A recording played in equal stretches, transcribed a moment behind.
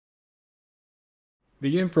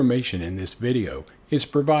The information in this video is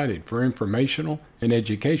provided for informational and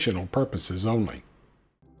educational purposes only.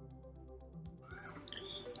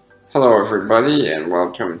 Hello everybody, and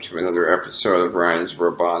welcome to another episode of Ryan's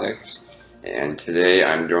Robotics. And today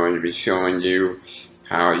I'm going to be showing you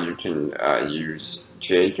how you can use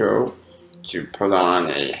JACO to put on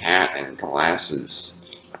a hat and glasses.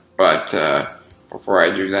 But before I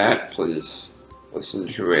do that, please listen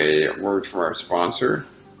to a word from our sponsor,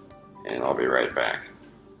 and I'll be right back.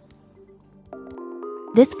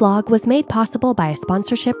 This vlog was made possible by a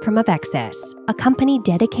sponsorship from Avexis, a company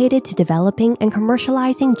dedicated to developing and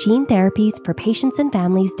commercializing gene therapies for patients and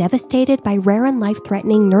families devastated by rare and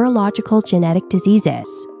life-threatening neurological genetic diseases.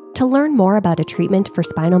 To learn more about a treatment for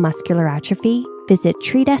spinal muscular atrophy, visit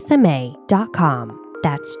treatsma.com.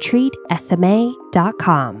 That's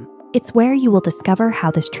treatsma.com. It's where you will discover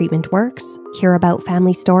how this treatment works, hear about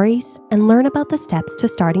family stories, and learn about the steps to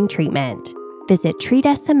starting treatment. Visit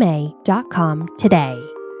treatsma.com today.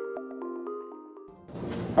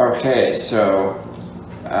 Okay, so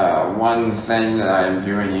one thing that I'm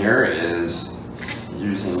doing here is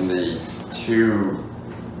using the two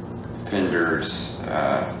fingers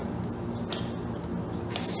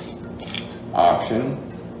option.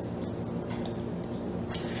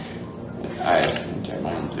 I think I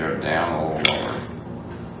might go down a little lower.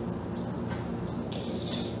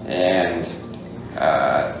 And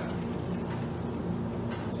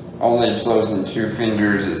only closing two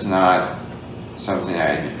fingers is not something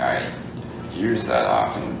I use that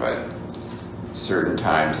often, but certain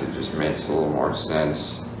times it just makes a little more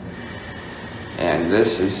sense. And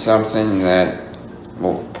this is something that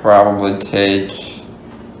will probably take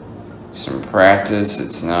some practice.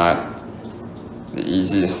 It's not the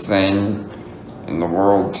easiest thing in the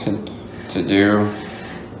world to do.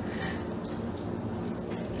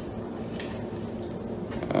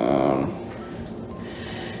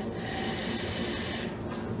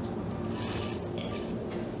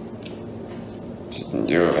 You can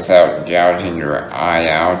do it without gouging your eye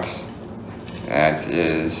out. That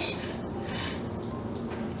is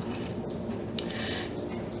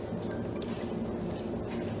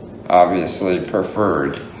obviously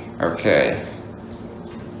preferred. Okay.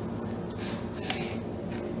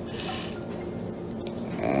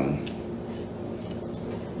 And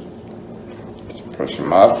just push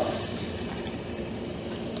them up.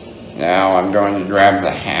 Now I'm going to grab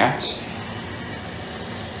the hat.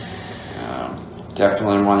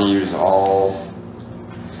 Definitely want to use all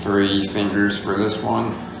three fingers for this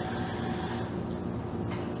one.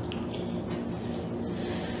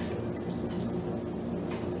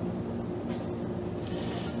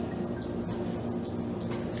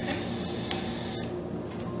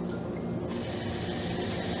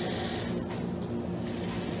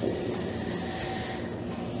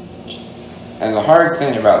 And the hard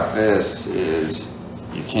thing about this is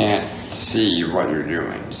you can't see what you're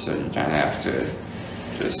doing, so you kind of have to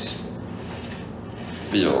just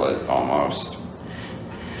feel it almost.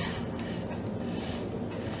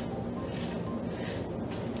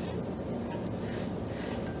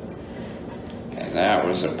 And that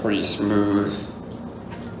was a pretty smooth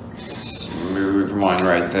one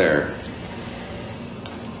right there.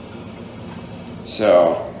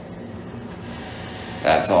 So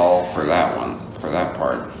that's all for that one, for that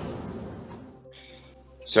part.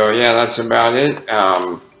 So yeah, that's about it.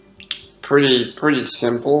 Pretty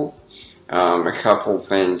simple. A couple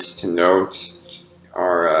things to note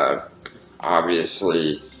are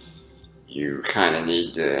obviously you kind of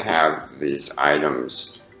need to have these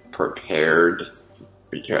items prepared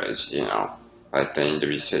because, you know, like they need to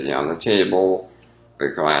be sitting on the table. The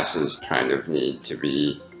glasses kind of need to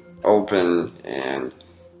be open, and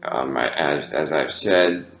as I've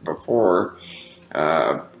said before,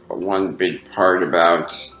 one big part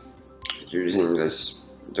about using this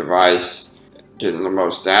device, getting the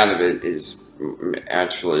most out of it, is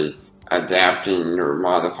actually adapting or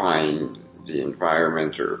modifying the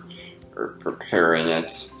environment or preparing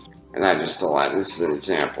it. And that just allows, this is an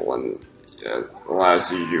example, and allows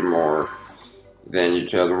you to do more than you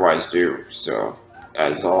could otherwise do. So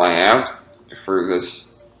that's all I have for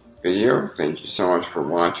this video. Thank you so much for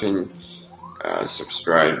watching.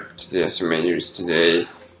 Subscribe to the SMA News Today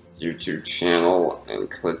YouTube channel and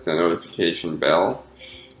click the notification bell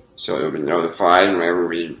so you'll be notified whenever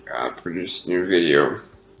we produce a new video.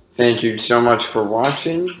 Thank you so much for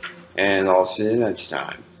watching, and I'll see you next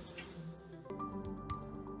time.